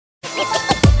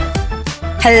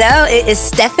Hello, it is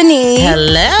Stephanie.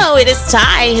 Hello, it is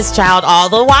Ty, his child all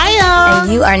the while.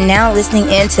 And you are now listening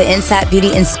in to Inside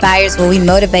Beauty Inspires, where we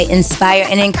motivate, inspire,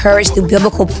 and encourage through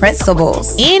biblical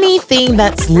principles. Anything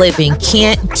that's living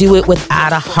can't do it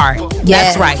without a heart.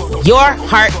 Yes. That's right. Your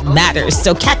heart matters.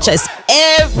 So catch us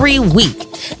every week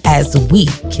as we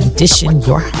condition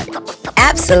your heart.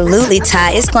 Absolutely,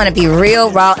 Ty. It's going to be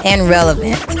real, raw, and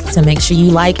relevant. So make sure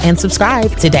you like and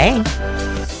subscribe today.